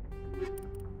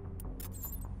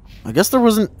 I guess there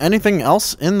wasn't anything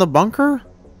else in the bunker.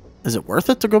 Is it worth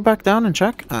it to go back down and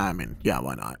check? I mean, yeah,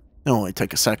 why not? It'll only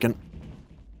take a second.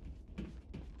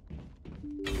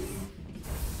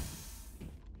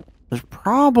 There's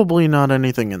probably not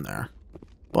anything in there.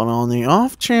 But on the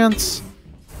off chance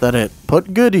that it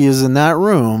put goodies in that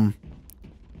room,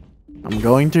 I'm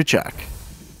going to check.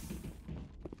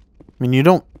 I mean, you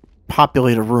don't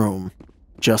populate a room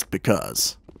just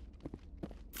because.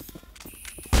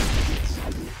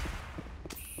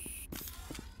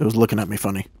 It was looking at me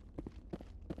funny.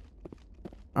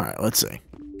 Alright, let's see.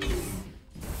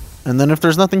 And then if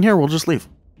there's nothing here, we'll just leave.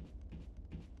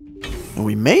 And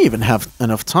we may even have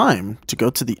enough time to go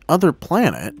to the other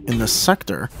planet in this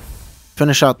sector.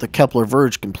 Finish out the Kepler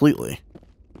Verge completely.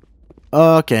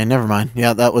 Okay, never mind.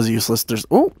 Yeah, that was useless. There's...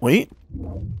 Oh, wait.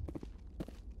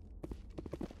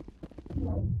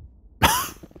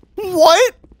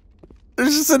 What?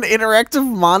 There's just an interactive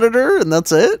monitor and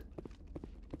that's it?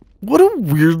 What a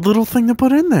weird little thing to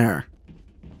put in there.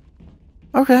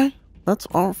 Okay, that's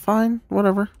all fine.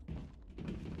 Whatever.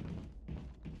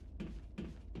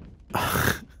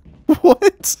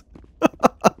 What?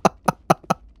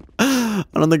 I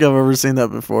don't think I've ever seen that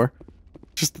before.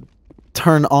 Just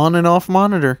turn on and off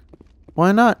monitor.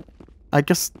 Why not? I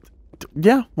guess,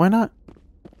 yeah, why not?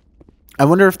 I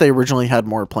wonder if they originally had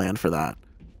more planned for that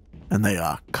and they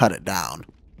cut it down.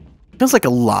 Feels like a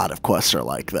lot of quests are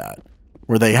like that,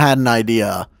 where they had an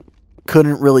idea,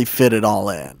 couldn't really fit it all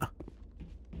in,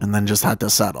 and then just had to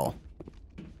settle.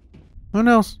 Who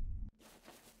knows?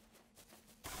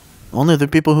 Only the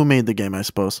people who made the game, I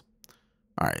suppose.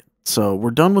 Alright, so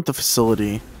we're done with the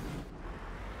facility.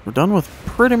 We're done with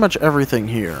pretty much everything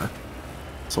here.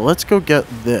 So let's go get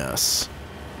this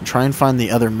and try and find the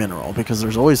other mineral, because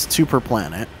there's always 2 per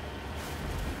planet.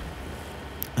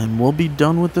 And we'll be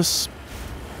done with this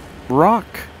rock.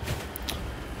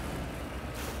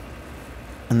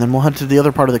 And then we'll head to the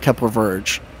other part of the Kepler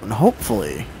Verge. And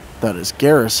hopefully that is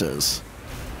Garrus's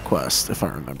quest, if I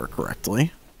remember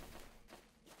correctly.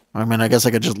 I mean, I guess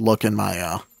I could just look in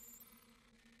my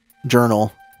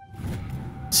journal,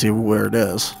 see where it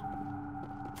is.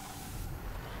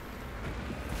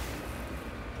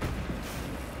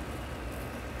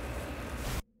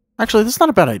 Actually, that's not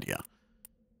a bad idea.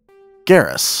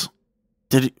 Garrus.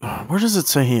 Did he... Where does it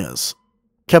say he is?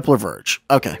 Kepler Verge.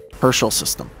 Okay. Herschel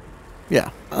system. Yeah,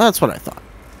 that's what I thought.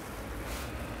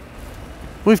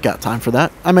 We've got time for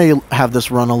that. I may have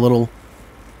this run a little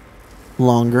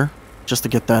longer, just to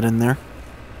get that in there.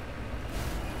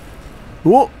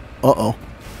 Whoa! Uh-oh.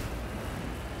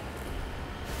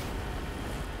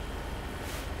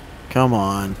 Come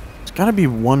on. There's got to be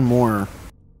one more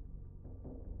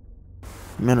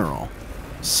mineral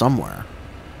somewhere.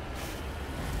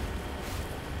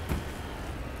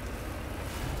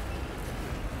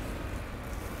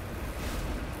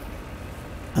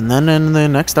 And then in the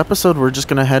next episode, we're just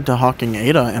going to head to Hawking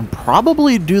Ada and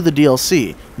probably do the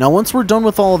DLC. Now, once we're done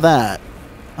with all of that,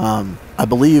 I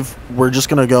believe we're just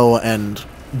going to go and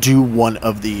do one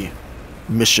of the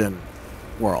mission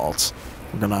worlds.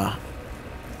 We're going to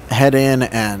head in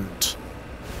and...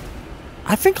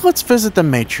 I think let's visit the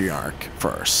Matriarch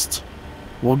first.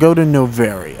 We'll go to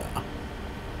Novaria.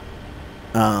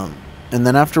 And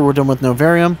then after we're done with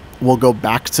Novarium, we'll go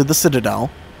back to the Citadel.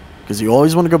 Because you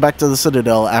always want to go back to the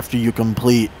Citadel after you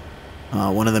complete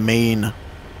one of the main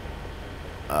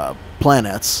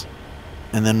planets.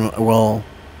 And then we'll,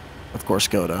 of course,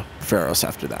 go to Pharos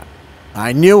after that.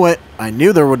 I knew it! I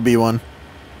knew there would be one.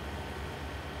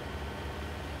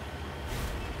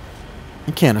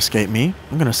 You can't escape me.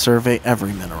 I'm going to survey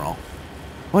every mineral.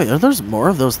 Wait, are there more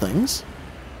of those things?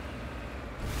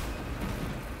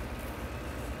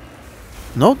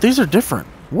 No, these are different.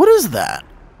 What is that?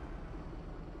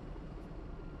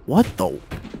 What the?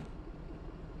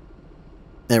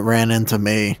 It ran into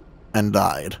me and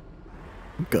died.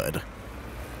 Good.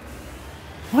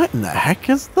 What in the heck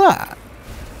is that?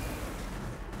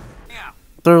 Yeah.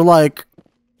 They're like...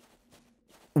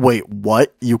 Wait,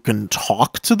 what? You can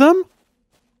talk to them?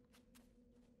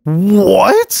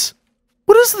 What?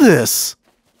 What is this?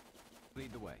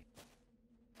 Lead the way.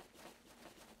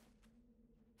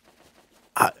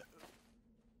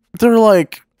 They're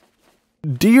like...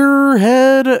 deer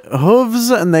head,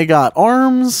 hooves, and they got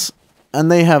arms,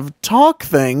 and they have talk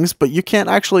things, but you can't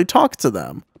actually talk to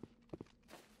them.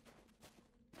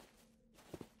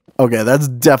 Okay, that's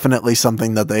definitely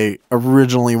something that they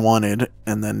originally wanted,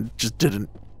 and then just didn't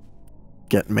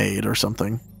get made or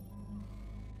something.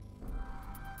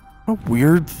 A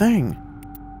weird thing.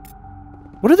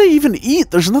 What do they even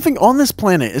eat? There's nothing on this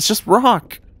planet. It's just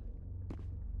rock.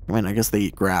 I mean, I guess they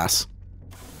eat grass.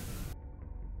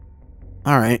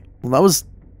 Alright, well that was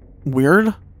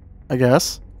weird, I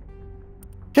guess.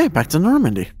 Okay, back to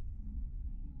Normandy.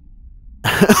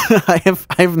 I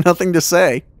have nothing to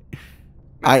say.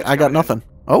 I got nothing.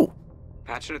 Oh.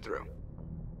 Patching it through.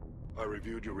 I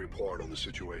reviewed your report on the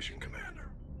situation, Commander.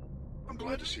 I'm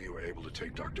glad to see you were able to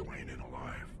take Dr. Wayne in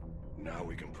alive. Now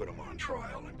we can put him on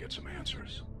trial and get some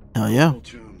answers. Hell yeah.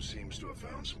 Tomb seems to have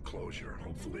found some closure.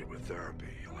 Hopefully with therapy,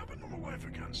 he'll have a normal life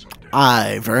again someday.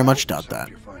 I very much doubt that.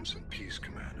 You find some peace,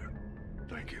 Commander.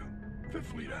 Thank you. Fifth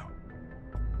Fleet out.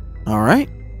 Alright.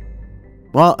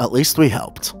 Well, at least we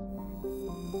helped.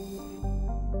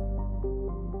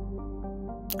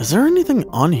 Is there anything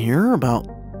on here about...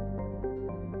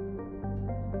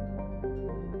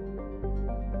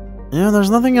 Yeah, there's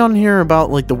nothing on here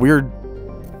about, like, the weird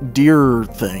deer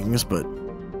things, but...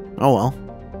 Oh well.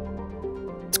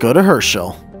 Let's go to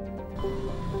Herschel.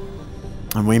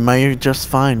 And we may just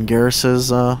find Garrus's,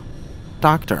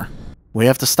 doctor. We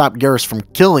have to stop Garrus from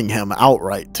killing him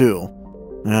outright, too.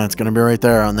 Yeah, it's gonna be right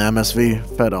there on the MSV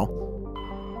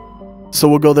Fedo. So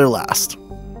we'll go there last.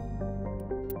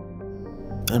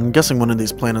 I'm guessing one of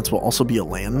these planets will also be a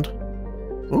land.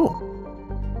 Ooh.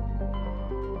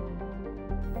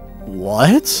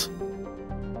 What?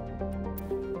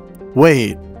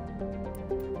 Wait.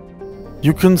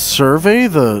 You can survey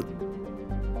the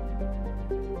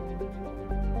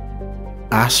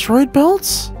asteroid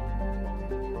belts?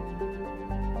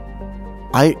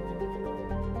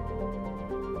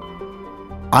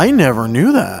 I never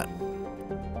knew that.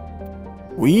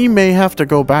 We may have to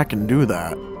go back and do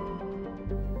that.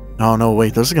 Oh, no,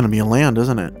 wait. This is going to be a land,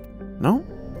 isn't it? No?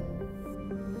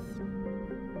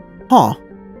 Huh.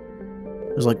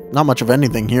 There's, like, not much of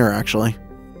anything here, actually.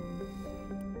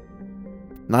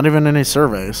 Not even any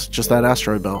surveys. Just that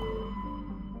asteroid belt.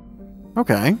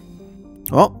 Okay.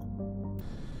 Well.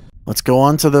 Let's go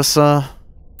on to this,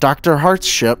 Dr. Hart's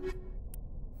ship.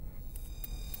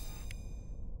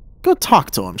 Go talk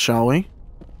to him, shall we?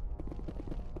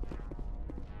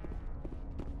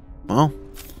 Well,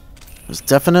 there's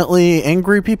definitely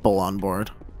angry people on board.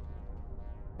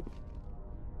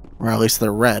 Or at least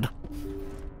they're red.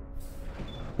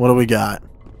 What do we got?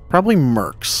 Probably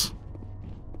mercs.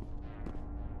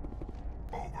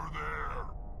 Over there.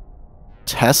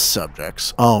 Test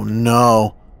subjects. Oh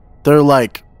no. They're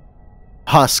like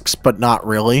husks, but not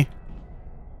really.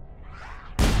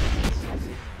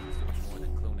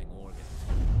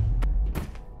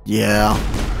 Yeah.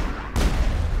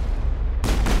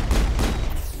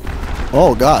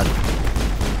 Oh, God.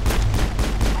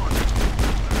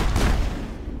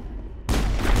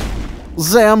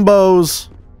 Zambos.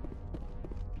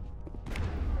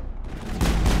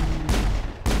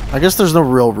 I guess there's no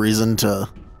real reason to,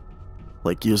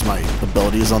 like, use my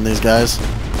abilities on these guys.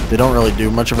 They don't really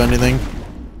do much of anything.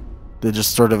 They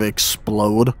just sort of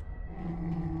explode.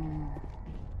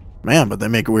 Man, but they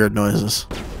make weird noises.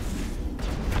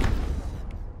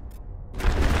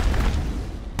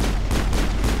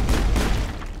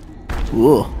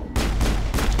 Ooh.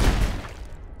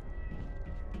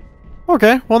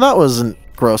 Okay, well that wasn't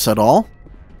gross at all.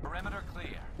 Perimeter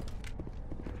clear.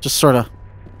 Just sort of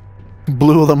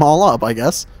blew them all up, I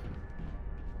guess.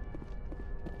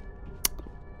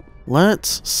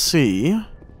 Let's see if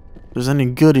there's any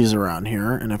goodies around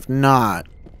here, and if not,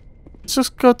 let's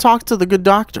just go talk to the good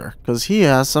doctor, because he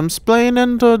has some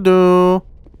splaining to do.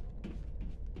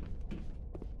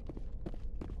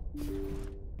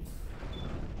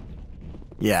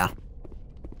 Yeah.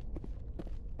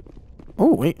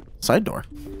 Oh, wait. Side door.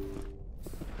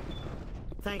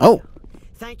 Thank Oh. you.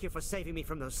 Thank you for saving me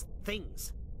from those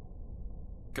things.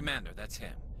 Commander, that's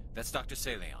him. That's Dr.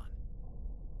 Saleon.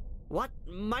 What?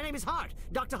 My name is Hart.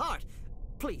 Dr. Hart.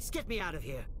 Please, get me out of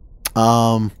here.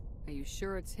 Are you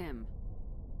sure it's him?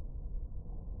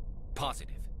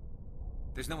 Positive.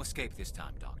 There's no escape this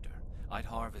time, Doctor. I'd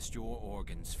harvest your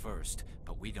organs first,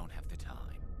 but we don't have the time.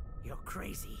 You're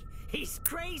crazy. He's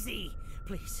crazy!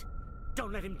 Please,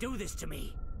 don't let him do this to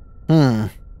me.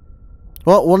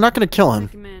 Well, we're not going to kill him.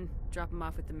 Take him in. Drop him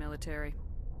off with the military.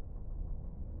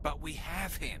 But we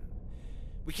have him.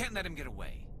 We can't let him get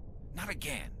away. Not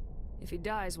again. If he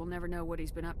dies, we'll never know what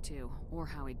he's been up to, or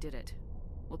how he did it.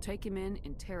 We'll take him in,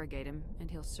 interrogate him, and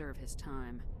he'll serve his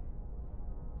time.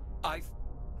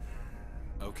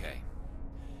 Okay.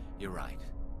 You're right.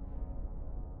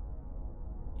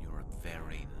 You're a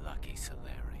very lucky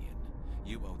Solarian.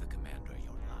 You owe the commander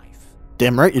your life.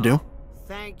 Damn right you do.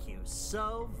 Thank you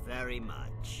so very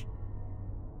much.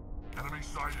 Enemy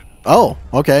sighted. Oh,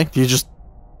 okay. He just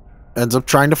ends up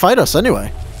trying to fight us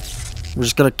anyway. We're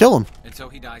just gonna kill him. And so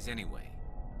he dies anyway.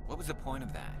 What was the point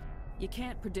of that? You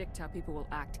can't predict how people will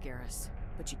act, Garrus,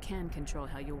 but you can control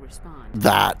how you'll respond.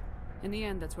 That. In the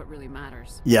end, that's what really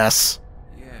matters. Yes.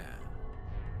 Yeah.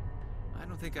 I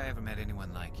don't think I ever met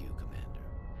anyone like you, Commander.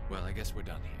 Well, I guess we're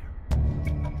done here.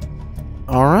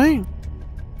 Alright.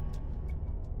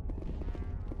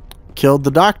 Killed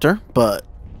the doctor, but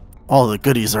all the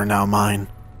goodies are now mine.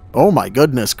 Oh my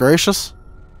goodness gracious.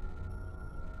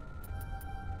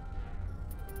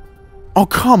 Oh,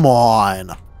 come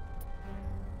on.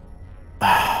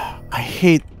 I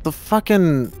hate the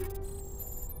fucking...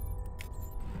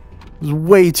 It's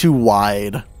way too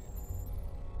wide.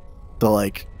 The,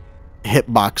 like,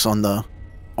 hitbox on the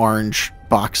orange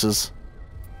boxes.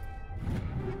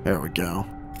 There we go.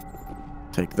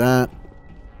 Take that.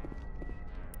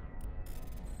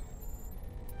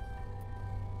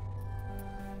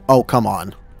 Oh, come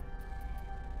on.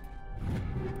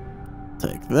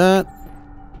 Take that.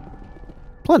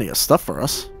 Plenty of stuff for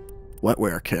us.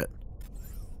 Wetware kit.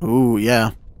 Ooh,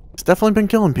 yeah. It's definitely been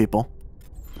killing people.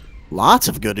 Lots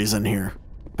of goodies in here.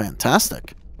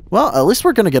 Fantastic. Well, at least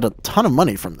we're going to get a ton of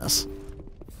money from this.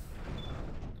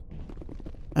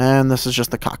 And this is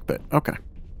just the cockpit. Okay.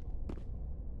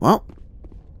 Well,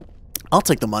 I'll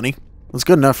take the money. It's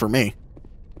good enough for me.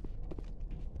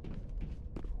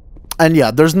 And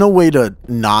yeah, there's no way to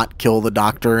not kill the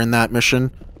doctor in that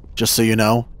mission, just so you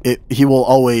know. He will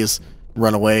always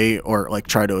run away or like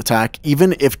try to attack.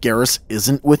 Even if Garrus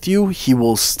isn't with you, he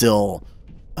will still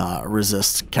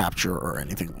resist capture or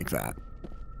anything like that.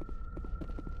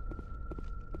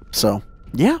 So,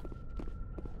 yeah.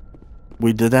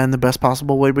 We did that in the best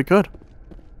possible way we could.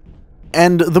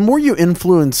 And the more you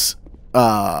influence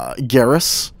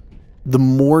Garrus, the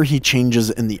more he changes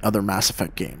in the other Mass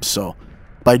Effect games. So,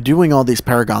 by doing all these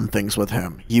Paragon things with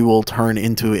him, he will turn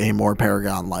into a more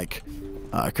Paragon-like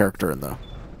character in the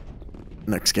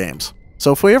next games.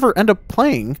 So if we ever end up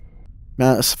playing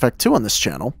Mass Effect 2 on this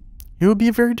channel, he would be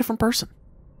a very different person.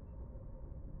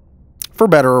 For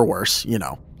better or worse, you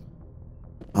know.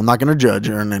 I'm not going to judge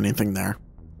or anything there.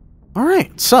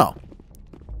 Alright, so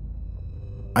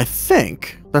I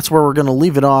think that's where we're going to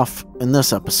leave it off in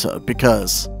this episode,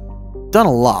 because done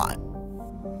a lot.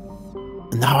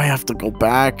 Now I have to go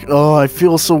back. Oh, I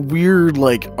feel so weird.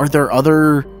 Like, are there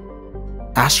other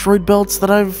asteroid belts that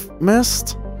I've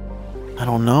missed? I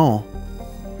don't know.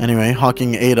 Anyway,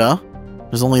 Hawking Ada.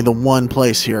 There's only the one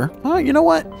place here. Oh, you know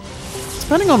what?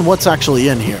 Depending on what's actually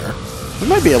in here, we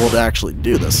might be able to actually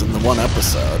do this in the one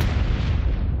episode.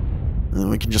 And then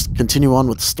we can just continue on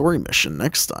with the story mission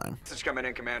next time. Message coming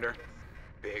in, Commander.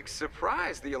 Big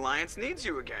surprise. The Alliance needs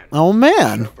you again. Oh,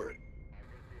 man. Shepard,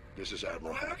 this is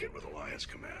Admiral Hackett with Alliance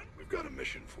Command. We've got a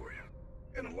mission for you.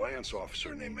 An Alliance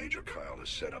officer named Major Kyle has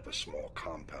set up a small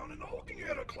compound in the Hawking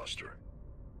Eta cluster.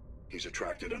 He's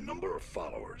attracted a number of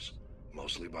followers,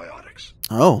 mostly biotics.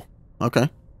 Oh, okay.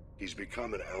 He's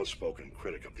become an outspoken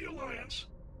critic of the Alliance,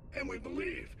 and we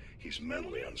believe he's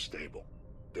mentally unstable.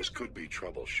 This could be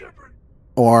trouble, Shepard.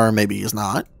 Or maybe he's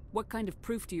not. What kind of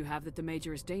proof do you have that the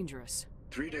Major is dangerous?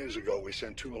 3 days ago, we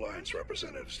sent 2 Alliance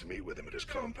representatives to meet with him at his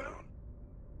compound.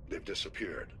 They've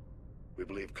disappeared. We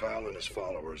believe Kyle and his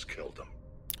followers killed them.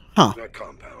 Huh. That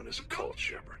compound is a cult,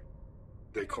 Shepard.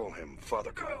 They call him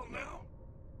Father Kyle now.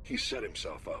 He set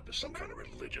himself up as some kind of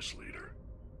religious leader.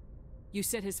 You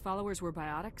said his followers were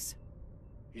biotics?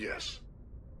 Yes.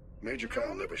 Major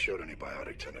Kyle never showed any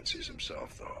biotic tendencies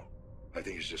himself, though. I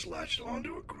think he's just latched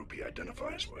onto a group he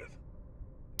identifies with.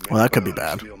 Well, that could be Biotics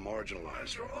bad. feel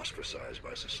marginalized or ostracized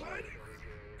by society.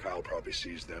 Kyle probably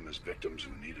sees them as victims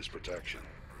who need his protection,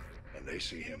 and they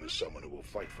see him as someone who will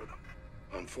fight for them.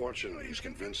 Unfortunately, he's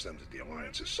convinced them that the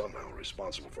Alliance is somehow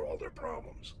responsible for all their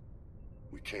problems.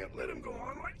 We can't let him go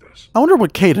on like this. I wonder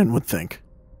what Kaidan would think.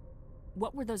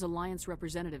 What were those Alliance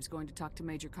representatives going to talk to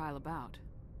Major Kyle about?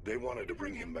 They wanted to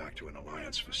bring him back to an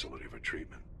Alliance facility for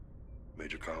treatment.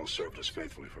 Major Kyle served us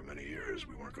faithfully for many years.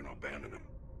 We weren't going to abandon him.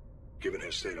 Given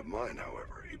his state of mind,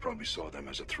 however, he probably saw them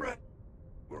as a threat.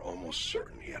 We're almost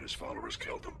certain he had his followers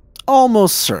killed him.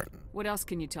 Almost certain. What else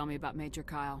can you tell me about Major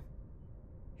Kyle?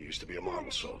 He used to be a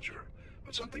model soldier,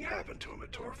 but something happened to him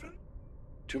at Torfin.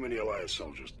 Too many Alliance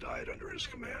soldiers died under his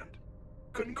command.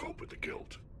 Couldn't cope with the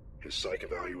guilt. His psych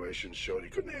evaluations showed he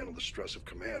couldn't handle the stress of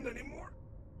command anymore.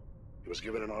 He was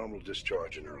given an honorable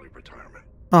discharge in early retirement.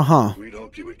 Uh-huh. We'd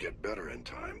hoped he would get better in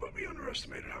time, but we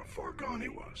underestimated how far gone he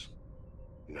was.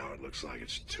 Now it looks like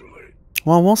it's too late.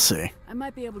 Well, we'll see. I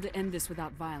might be able to end this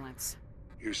without violence.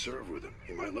 You serve with him.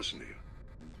 He might listen to you.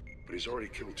 But he's already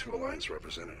killed 2 Alliance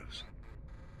representatives.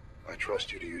 I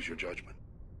trust you to use your judgment.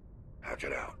 Hack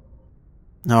it out.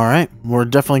 Alright, we're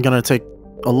definitely going to take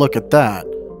a look at that.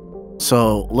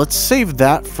 So, let's save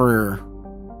that for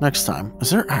next time. Is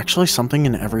there actually something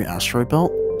in every asteroid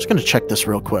belt? I'm just going to check this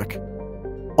real quick.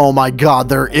 Oh my god,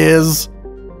 there is!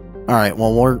 Alright,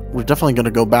 well, we're definitely going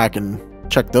to go back and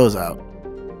check those out.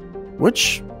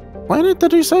 Which planet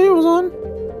did he say it was on?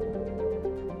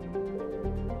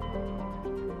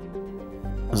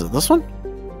 Is it this one?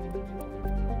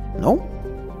 Nope.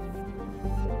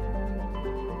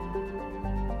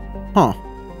 Huh.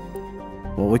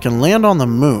 Well, we can land on the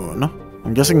moon.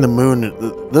 I'm guessing the moon...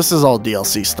 This is all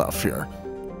DLC stuff here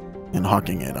in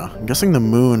Hawking Eta. I'm guessing the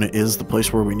moon is the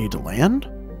place where we need to land?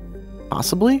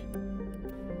 Possibly?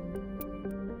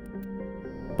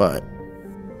 But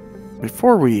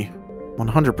before we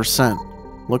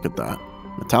 100% look at that,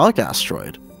 metallic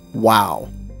asteroid. Wow.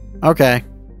 Okay.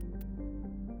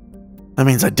 That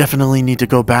means I definitely need to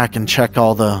go back and check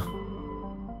all the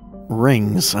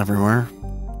rings everywhere.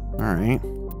 Alright.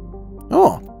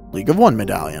 Oh, League of One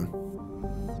medallion.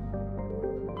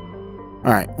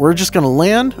 Alright, we're just going to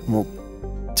land, and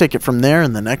we'll take it from there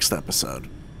in the next episode.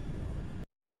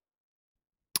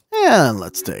 And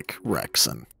let's take Rex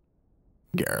and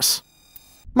Garrus.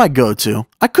 My go-to.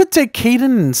 I could take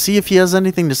Kaidan and see if he has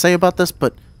anything to say about this,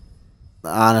 but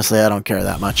honestly, I don't care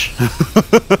that much.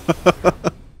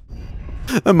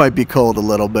 It might be cold a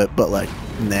little bit, but like,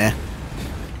 nah.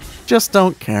 Just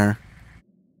don't care.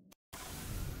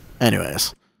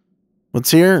 Anyways,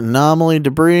 what's here? Anomaly,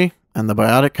 debris, and the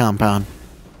biotic compound.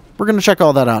 We're going to check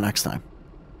all that out next time.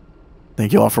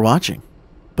 Thank you all for watching.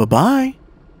 Bye-bye.